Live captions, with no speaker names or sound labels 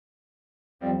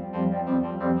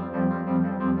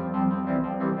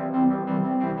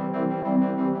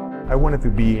I wanted to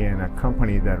be in a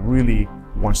company that really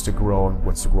wants to grow and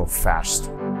wants to grow fast.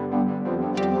 So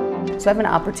I have an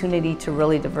opportunity to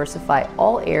really diversify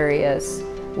all areas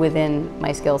within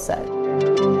my skill set.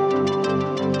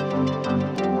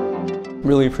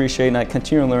 Really appreciate, and I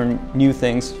continue to learn new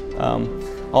things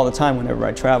all the time whenever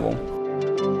I travel.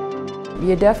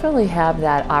 You definitely have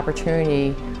that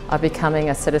opportunity of becoming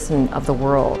a citizen of the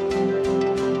world.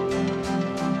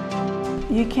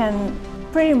 You can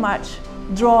pretty much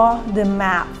draw the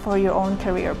map for your own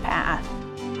career path.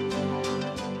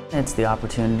 It's the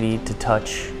opportunity to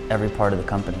touch every part of the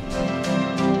company.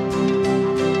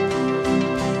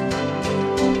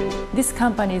 This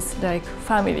company is like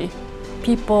family.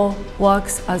 People work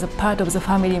as a part of the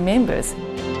family members.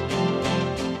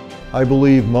 I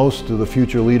believe most of the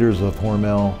future leaders of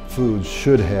Hormel Foods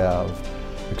should have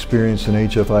experience in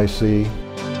HFIC.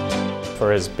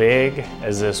 For as big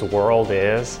as this world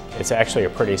is, it's actually a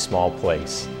pretty small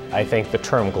place. I think the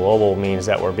term global means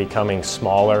that we're becoming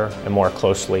smaller and more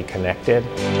closely connected.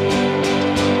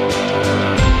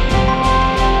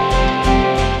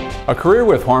 A career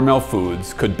with Hormel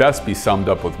Foods could best be summed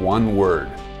up with one word: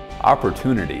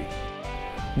 opportunity.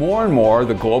 More and more,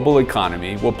 the global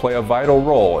economy will play a vital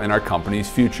role in our company's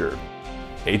future.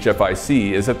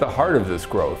 HFIC is at the heart of this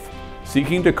growth,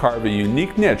 seeking to carve a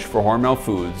unique niche for Hormel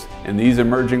Foods in these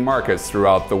emerging markets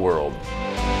throughout the world.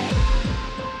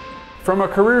 From a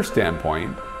career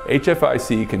standpoint,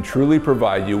 HFIC can truly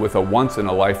provide you with a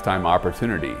once-in-a-lifetime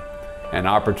opportunity, an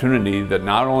opportunity that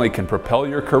not only can propel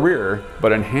your career,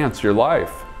 but enhance your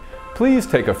life. Please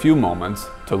take a few moments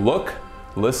to look,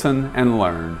 listen, and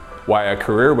learn why a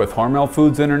career with Hormel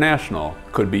Foods International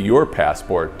could be your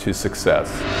passport to success.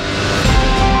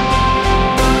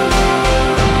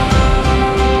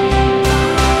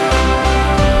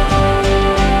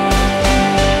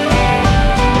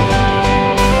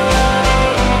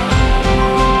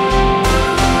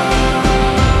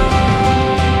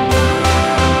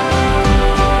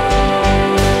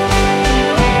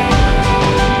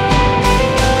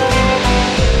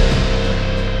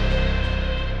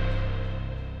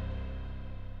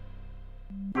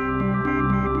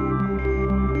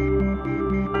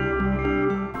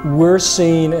 We're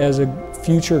seen as a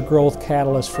future growth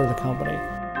catalyst for the company.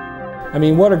 I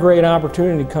mean, what a great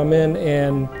opportunity to come in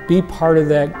and be part of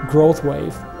that growth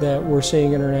wave that we're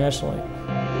seeing internationally.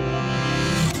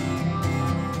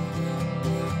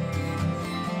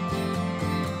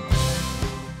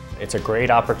 It's a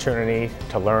great opportunity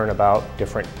to learn about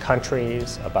different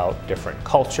countries, about different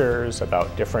cultures,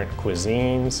 about different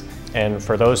cuisines. And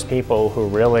for those people who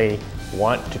really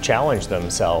want to challenge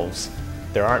themselves,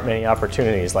 there aren't many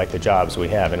opportunities like the jobs we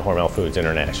have in Hormel Foods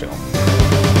International.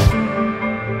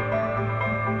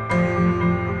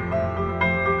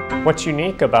 What's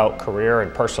unique about career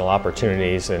and personal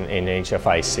opportunities in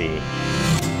HFIC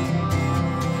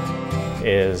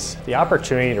is the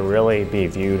opportunity to really be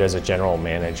viewed as a general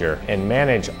manager and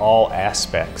manage all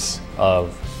aspects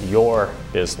of your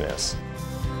business.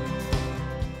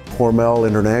 Hormel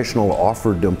International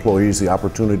offered employees the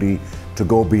opportunity to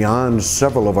go beyond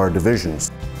several of our divisions.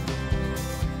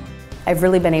 I've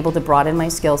really been able to broaden my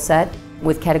skill set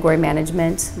with category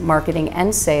management, marketing,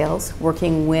 and sales,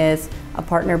 working with a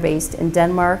partner based in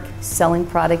Denmark, selling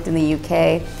product in the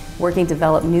UK, working to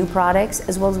develop new products,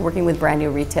 as well as working with brand new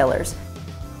retailers.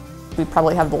 We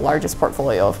probably have the largest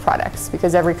portfolio of products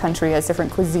because every country has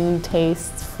different cuisine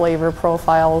tastes, flavor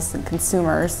profiles, and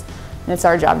consumers. And it's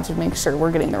our job to make sure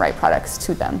we're getting the right products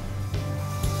to them.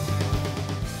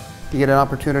 You get an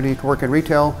opportunity to work in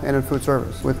retail and in food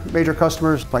service with major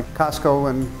customers like Costco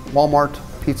and Walmart,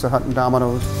 Pizza Hut and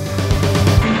Domino's.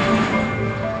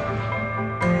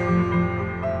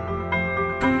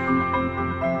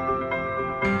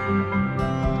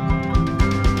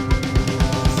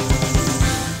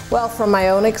 Well, from my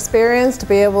own experience, to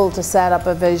be able to set up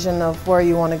a vision of where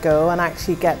you want to go and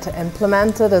actually get to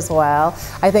implement it as well,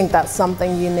 I think that's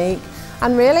something unique.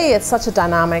 And really, it's such a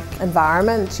dynamic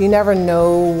environment. You never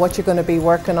know what you're going to be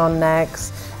working on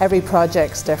next. Every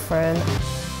project's different.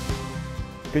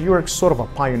 You're sort of a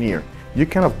pioneer. You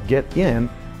kind of get in,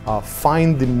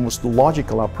 find the most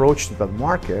logical approach to that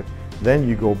market, then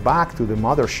you go back to the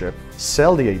mothership,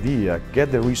 sell the idea,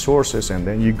 get the resources, and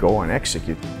then you go and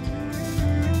execute.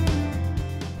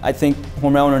 I think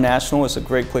Hormel International is a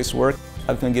great place to work.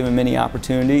 I've been given many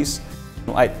opportunities.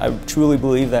 I truly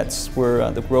believe that's where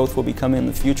the growth will be coming in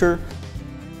the future.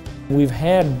 We've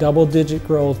had double-digit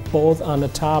growth both on the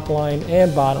top line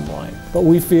and bottom line, but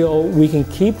we feel we can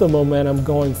keep the momentum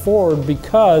going forward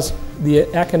because the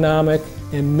economic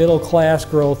and middle-class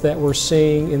growth that we're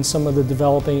seeing in some of the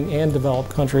developing and developed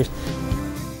countries.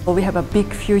 We have a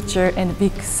big future and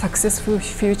big successful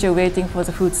future waiting for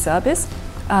the food service.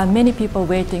 Many people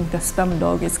waiting the Spam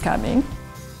dog is coming.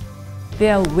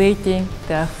 They are waiting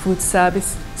the food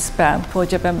service Spam for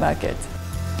Japan market.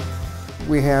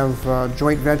 We have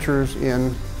joint ventures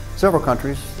in several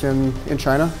countries. In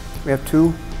China, we have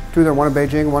two there, one in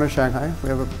Beijing, one in Shanghai. We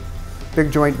have a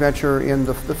big joint venture in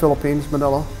the Philippines,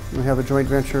 Manila. We have a joint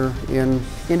venture in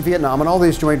Vietnam, and all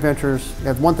these joint ventures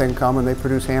have one thing in common: they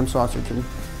produce ham, sausage, and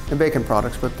bacon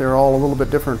products, but they're all a little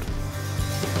bit different.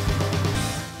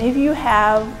 If you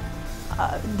have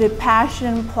the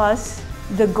passion plus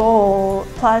the goal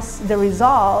plus the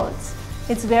results,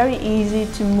 it's very easy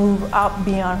to move up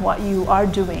beyond what you are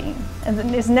doing.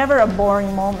 And it's never a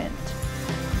boring moment.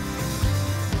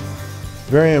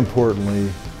 Very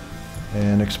importantly,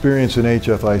 an experience in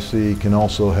HFIC can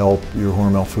also help your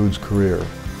Hormel Foods career.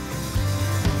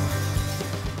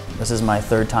 This is my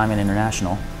third time in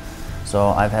international, so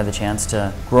I've had the chance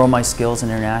to grow my skills in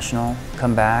international,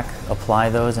 come back, apply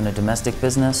those in a domestic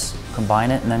business,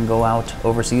 combine it, and then go out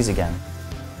overseas again.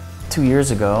 2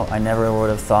 years ago, I never would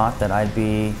have thought that I'd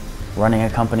be running a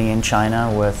company in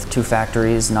China with 2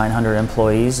 factories, 900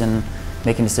 employees, and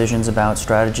making decisions about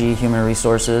strategy, human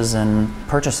resources, and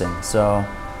purchasing. So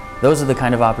those are the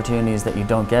kind of opportunities that you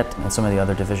don't get in some of the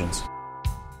other divisions.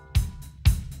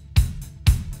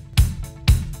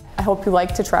 I hope you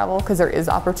like to travel because there is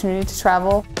opportunity to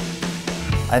travel.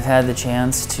 I've had the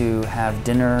chance to have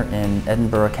dinner in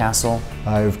Edinburgh Castle.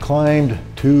 I've climbed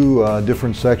 2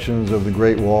 different sections of the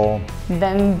Great Wall.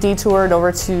 Then detoured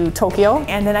over to Tokyo.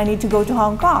 And then I need to go to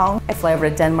Hong Kong. I fly over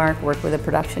to Denmark, work with a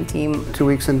production team. 2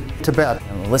 weeks in Tibet.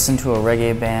 Listen to a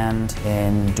reggae band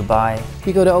in Dubai.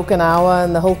 You go to Okinawa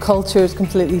and the whole culture is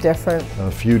completely different.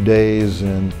 A few days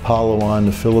in Palawan,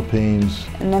 the Philippines.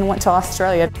 And then went to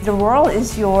Australia. The world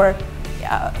is your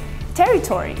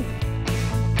territory.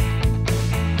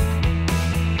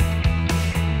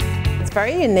 It's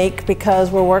very unique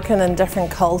because we're working in different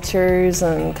cultures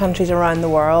and countries around the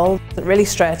world. It really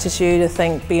stretches you to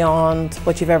think beyond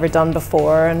what you've ever done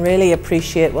before and really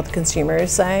appreciate what the consumer is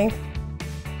saying.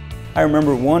 I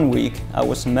remember one week I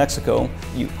was in Mexico.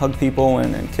 You hug people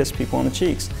and kiss people on the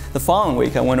cheeks. The following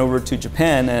week I went over to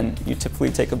Japan, and you typically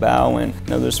take a bow, and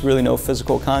there's really no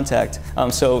physical contact.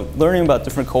 So learning about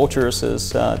different cultures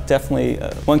is definitely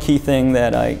one key thing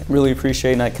that I really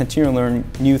appreciate, and I continue to learn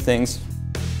new things.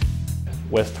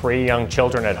 With 3 young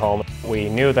children at home, we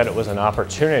knew that it was an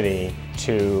opportunity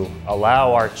to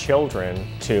allow our children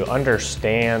to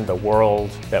understand the world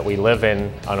that we live in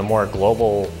on a more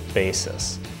global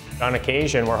basis. On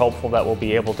occasion, we're hopeful that we'll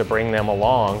be able to bring them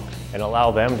along and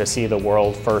allow them to see the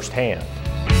world firsthand.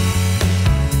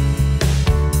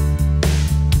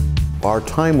 Our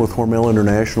time with Hormel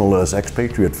International as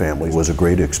expatriate family was a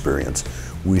great experience.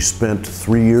 We spent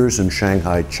 3 years in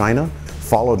Shanghai, China,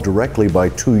 followed directly by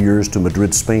 2 years to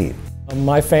Madrid, Spain.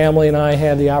 My family and I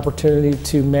had the opportunity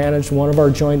to manage one of our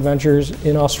joint ventures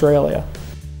in Australia.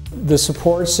 The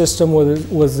support system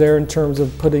was there in terms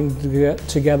of putting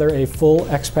together a full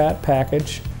expat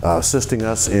package. Assisting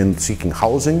us in seeking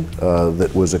housing that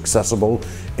was accessible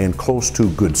and close to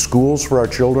good schools for our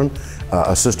children,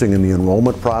 assisting in the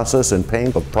enrollment process and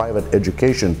paying for private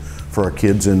education for our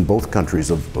kids in both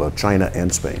countries of China and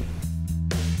Spain.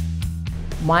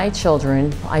 My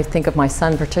children, I think of my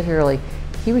son particularly,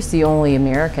 he was the only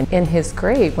American in his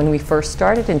grade when we first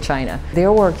started in China.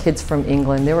 There were kids from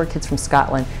England, there were kids from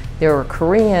Scotland, there were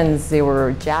Koreans, there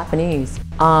were Japanese.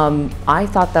 I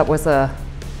thought that was a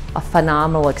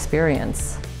phenomenal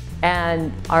experience.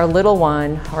 And our little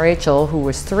one, Rachel, who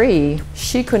was 3,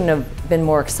 she couldn't have been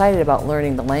more excited about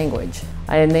learning the language.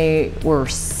 And they were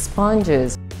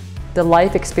sponges. The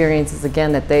life experiences,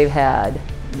 again, that they've had,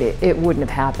 it wouldn't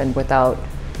have happened without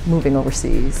moving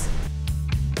overseas.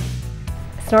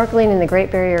 Snorkeling in the Great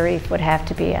Barrier Reef would have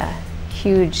to be a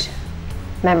huge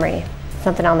memory,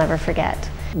 something I'll never forget.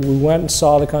 We went and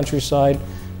saw the countryside,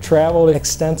 traveled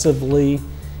extensively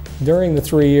during the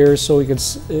 3 years so we could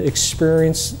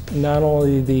experience not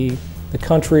only the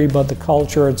country but the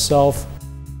culture itself.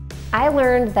 I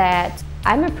learned that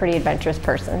I'm a pretty adventurous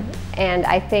person, and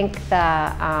I think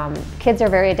the kids are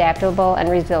very adaptable and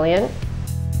resilient.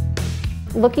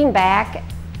 Looking back,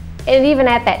 and even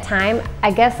at that time,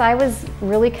 I guess I was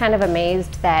really kind of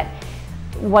amazed that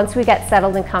once we got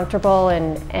settled and comfortable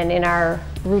and in our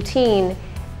routine,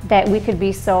 that we could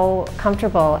be so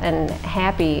comfortable and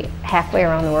happy halfway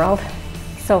around the world,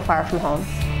 so far from home.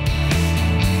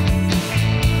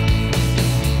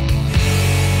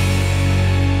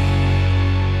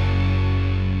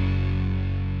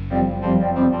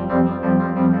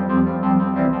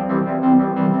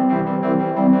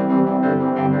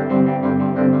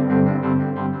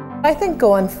 I think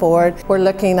going forward, we're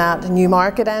looking at new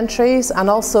market entries and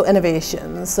also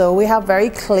innovation. So we have very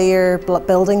clear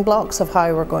building blocks of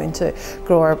how we're going to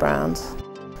grow our brand.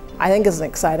 I think it's an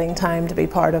exciting time to be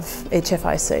part of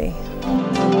HFIC.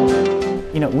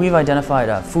 You know, we've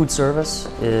identified food service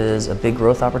is a big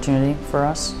growth opportunity for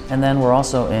us. And then we're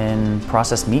also in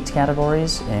processed meat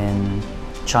categories in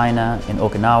China, in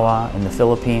Okinawa, in the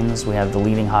Philippines. We have the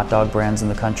leading hot dog brands in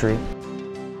the country.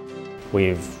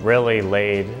 We've really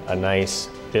laid a nice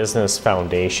business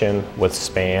foundation with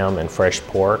Spam and fresh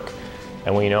pork.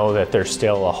 And we know that there's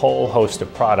still a whole host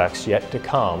of products yet to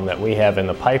come that we have in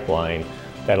the pipeline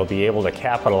that'll be able to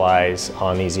capitalize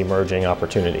on these emerging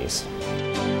opportunities.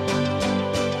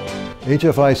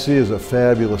 HFIC is a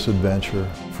fabulous adventure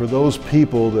for those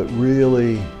people that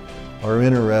really are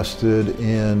interested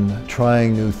in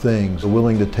trying new things, are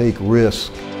willing to take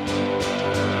risks.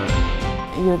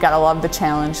 You've got to love the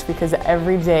challenge because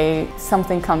every day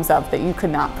something comes up that you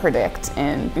could not predict,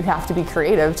 and you have to be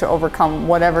creative to overcome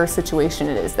whatever situation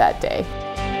it is that day.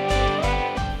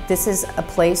 This is a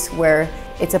place where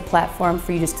it's a platform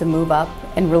for you just to move up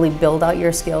and really build out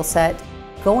your skill set.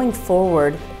 Going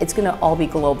forward, it's going to all be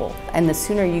global, and the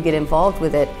sooner you get involved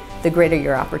with it, the greater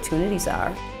your opportunities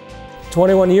are.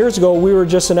 21 years ago, we were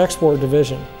just an export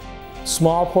division.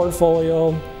 Small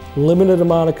portfolio, limited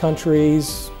amount of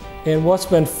countries, and what's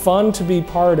been fun to be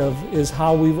part of is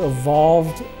how we've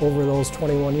evolved over those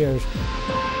 21 years.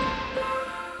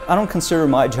 I don't consider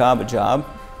my job a job.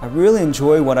 I really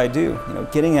enjoy what I do,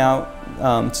 getting out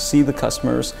to see the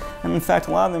customers, and in fact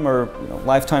a lot of them are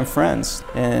lifetime friends,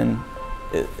 and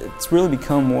it's really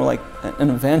become more like an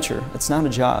adventure. It's not a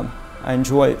job. I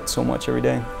enjoy it so much every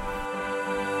day.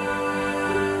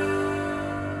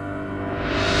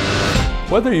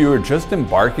 Whether you are just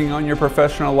embarking on your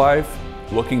professional life,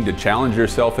 looking to challenge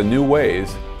yourself in new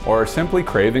ways, or simply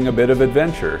craving a bit of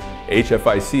adventure,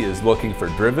 HFIC is looking for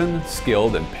driven,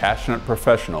 skilled, and passionate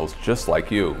professionals just like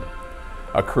you.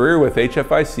 A career with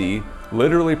HFIC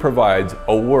literally provides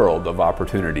a world of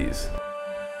opportunities.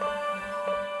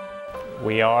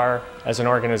 We are, as an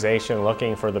organization,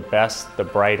 looking for the best, the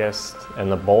brightest, and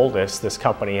the boldest this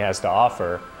company has to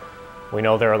offer. We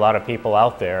know there are a lot of people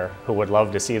out there who would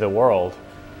love to see the world,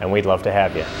 and we'd love to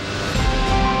have you.